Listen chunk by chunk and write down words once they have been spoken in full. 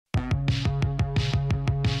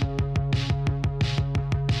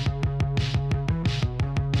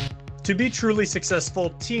To be truly successful,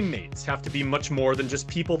 teammates have to be much more than just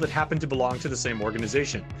people that happen to belong to the same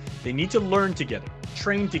organization. They need to learn together,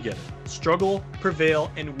 train together, struggle,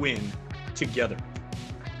 prevail, and win together.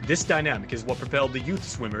 This dynamic is what propelled the youth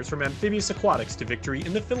swimmers from Amphibious Aquatics to victory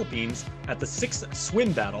in the Philippines at the 6th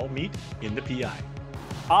Swim Battle meet in the PI.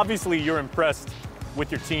 Obviously, you're impressed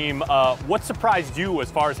with your team. What surprised you as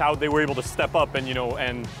far as how they were able to step up and,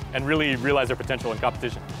 and really realize their potential in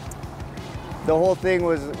competition? The whole thing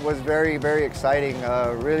was very, very exciting.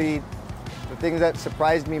 Really, the thing that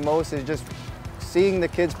surprised me most is just seeing the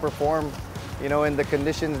kids perform, in the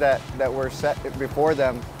conditions that were set before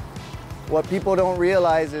them. What people don't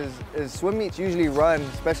realize is swim meets usually run,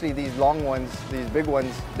 especially these long ones, these big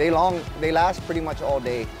ones, they last pretty much all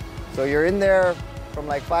day. So you're in there from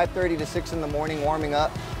like 5:30 to 6 in the morning warming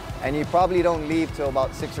up, and you probably don't leave till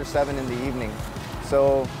about 6 or 7 in the evening.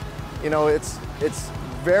 So, it's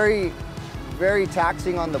very, very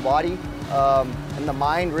taxing on the body and the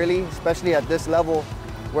mind, really, especially at this level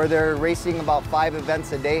where they're racing about 5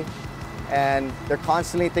 events a day, and they're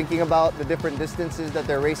constantly thinking about the different distances that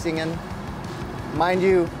they're racing in. Mind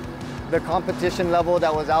you, the competition level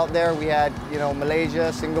that was out there, we had,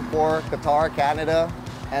 Malaysia, Singapore, Qatar, Canada,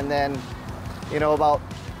 and then, about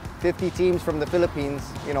 50 teams from the Philippines,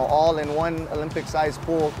 all in one Olympic-sized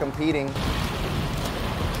pool competing.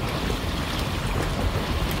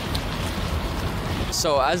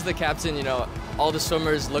 So as the captain, all the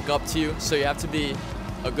swimmers look up to you, so you have to be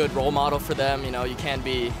a good role model for them. You can't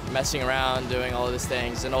be messing around, doing all of these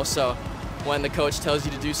things. And also, when the coach tells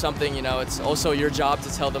you to do something, it's also your job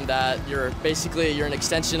to tell them that you're an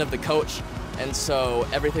extension of the coach. And so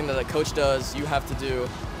everything that the coach does, you have to do.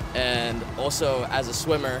 And also, as a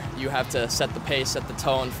swimmer, you have to set the pace, set the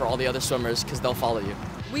tone for all the other swimmers, because they'll follow you.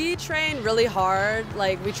 We train really hard.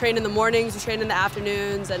 Like, we train in the mornings, we train in the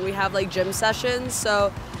afternoons, and we have like gym sessions.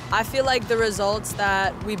 So I feel like the results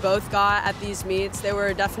that we both got at these meets,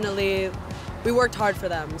 we worked hard for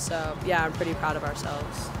them. So yeah, I'm pretty proud of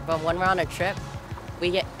ourselves. But when we're on a trip,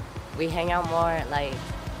 we hang out more like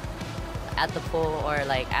at the pool or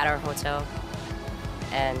like at our hotel,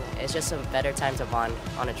 and it's just a better time to bond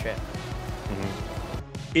on a trip.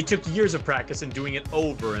 It took years of practice and doing it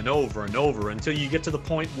over and over and over until you get to the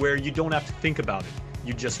point where you don't have to think about it,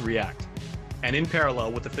 you just react. And in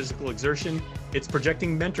parallel with the physical exertion, it's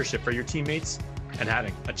projecting mentorship for your teammates and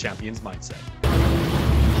having a champion's mindset.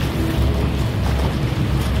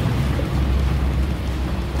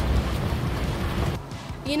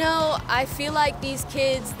 I feel like these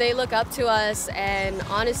kids, they look up to us, and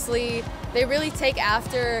honestly, they really take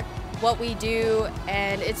after what we do,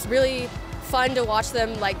 and it's really fun to watch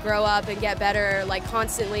them like grow up and get better like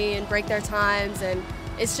constantly and break their times, and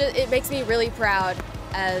it makes me really proud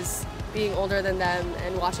as being older than them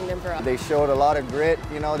and watching them grow up. They showed a lot of grit.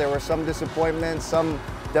 There were some disappointments, some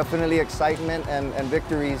definitely excitement and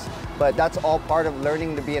victories, but that's all part of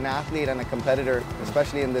learning to be an athlete and a competitor,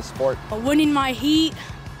 especially in this sport. Winning my heat,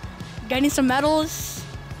 getting some medals,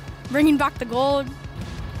 bringing back the gold.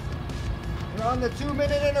 We're on the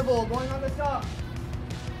 2-minute interval, going on the top.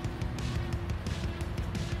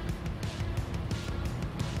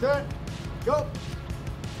 Turn, go.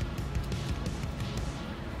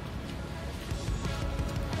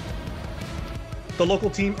 The local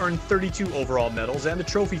team earned 32 overall medals and the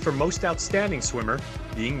trophy for most outstanding swimmer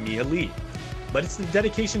being Mia Lee. But it's the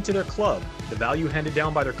dedication to their club, the value handed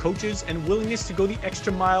down by their coaches, and willingness to go the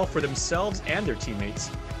extra mile for themselves and their teammates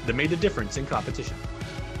that made the difference in competition.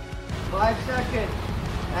 5 seconds.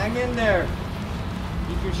 Hang in there.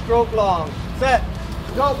 Keep your stroke long. Set.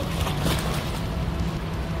 Go.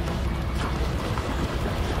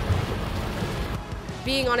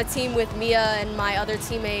 Being on a team with Mia and my other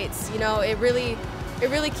teammates, it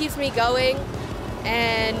really keeps me going,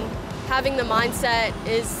 and having the mindset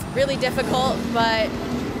is really difficult, but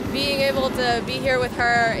being able to be here with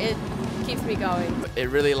her, it keeps me going. It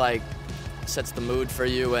really sets the mood for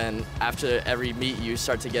you, and after every meet you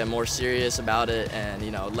start to get more serious about it, and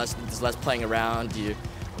there's less playing around. You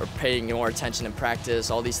are paying more attention in practice,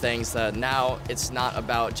 all these things that now it's not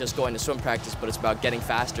about just going to swim practice, but it's about getting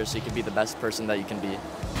faster so you can be the best person that you can be.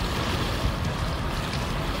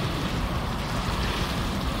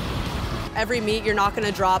 Every meet, you're not going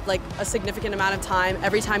to drop like a significant amount of time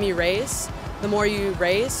every time you race, the more you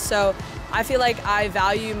race. So I feel like I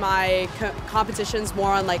value my competitions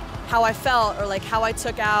more on like how I felt, or like how I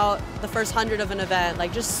took out the first 100 of an event,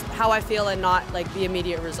 like just how I feel and not like the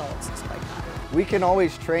immediate results and stuff like that. We can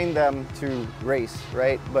always train them to race,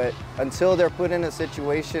 right? But until they're put in a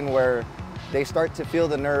situation where they start to feel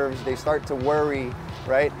the nerves, they start to worry,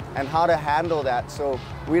 right? And how to handle that. So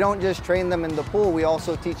we don't just train them in the pool, we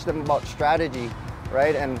also teach them about strategy,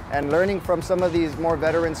 right? And learning from some of these more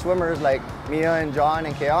veteran swimmers like Mia and John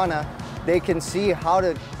and Keana, they can see how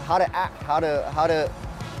to act, how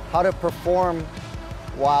to perform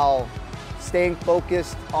while staying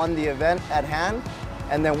focused on the event at hand.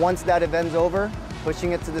 And then once that event's over,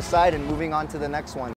 pushing it to the side and moving on to the next one.